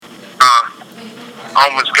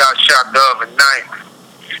Almost got shot the other night.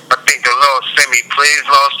 I think the Lord send me, please,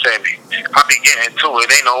 Lord send me. I be getting to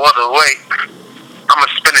it, ain't no other way. I'ma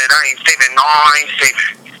spend it, I ain't saving, no, I ain't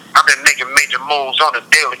saving. I've been making major moves on the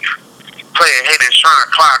daily. Player haters trying to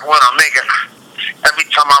clock what I'm making. Every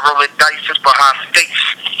time I roll the dice, it's for high stakes.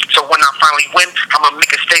 So when I finally win, I'ma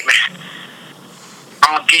make a statement.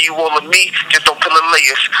 I'ma give you all of me, just don't peel the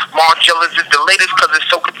layers. More jealous is the latest, cause it's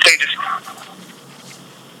so contagious.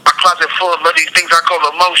 My closet full of these things I call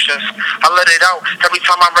emotions. I let it out every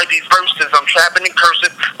time I write these verses. I'm trapping and cursing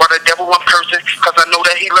while the devil I'm cursing. Cause I know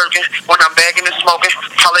that he lurking when I'm bagging and smoking.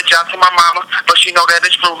 Apologize to my mama, but she know that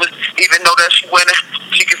it's fruitless. Even though that she winning,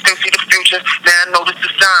 she can still see the future. Now I notice the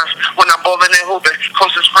signs when I'm bowling and hooping.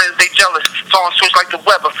 Closest friends, they jealous. So I switch like the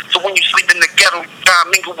weather. So when you sleep in the ghetto, you gotta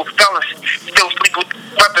mingle with fellas. Still sleep with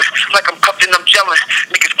weapons like I'm cuffed and I'm jealous.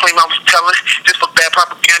 Niggas claim I was telling just for bad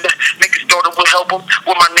propaganda. Niggas thought it would help them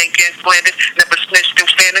with my name getting slandered. Never snitch, still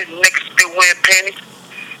standing. Niggas still wearing panties.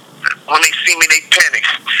 When they see me, they panic.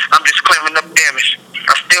 I'm just clearing up damage.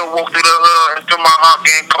 I still walk through the hood until my heart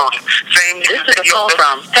getting colder. Same niggas. This is a call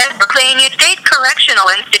from Pennsylvania State Correctional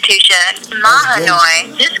Institution,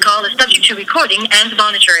 Mahanoy. This call is subject to recording and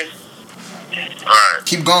monitoring. Alright.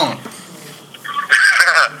 Keep going.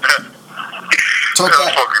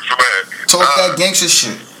 Talk that gangster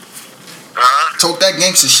shit. Talk that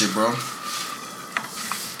gangster shit, bro.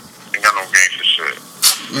 Ain't got no gangster shit.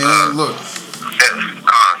 Man, look.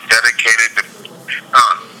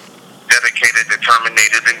 Dedicated, determined,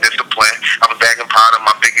 and disciplined. I was bagging powder.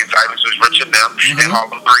 My biggest items was rich in them. And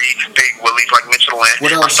Harlem breed, big willies like Michelin.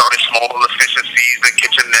 What else? I started small efficiencies and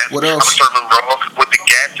kitchenette. What else? I was serving raw with the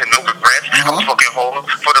gas and no regrets. I was fucking home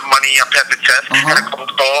for the money. I passed the test. Had a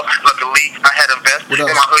cold store. Luckily, I had a vest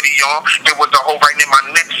and my hoodie on. There was a hole right in my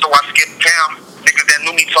neck, so I skipped town. Niggas that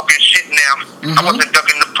knew me talking shit now. I wasn't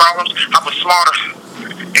ducking the problems. I was smarter.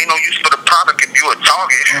 Ain't no use for the product if you a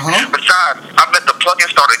target. Besides, I met the plug and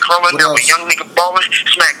started crawling. Now a young nigga ballin',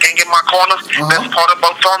 Smacc gang in my corner. Best part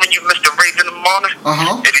about farming, you missed the raise in the morning.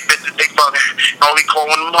 Any bitches they buggin', only call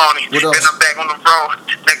in the morning. Then I'm back on the road.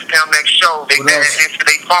 Next town, next show. They better answer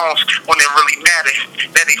their phones when it really matters.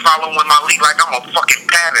 Then they following my lead like I'm a fucking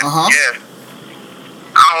pattern. Yeah.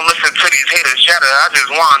 I don't listen to these haters chatter. I just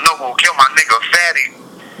wanna know who killed my nigga Fatty.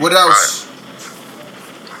 What else?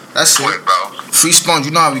 That's it. Quick, bro. Free Sponge,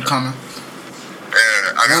 you know how we coming.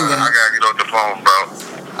 Yeah, I gotta get off the phone, bro.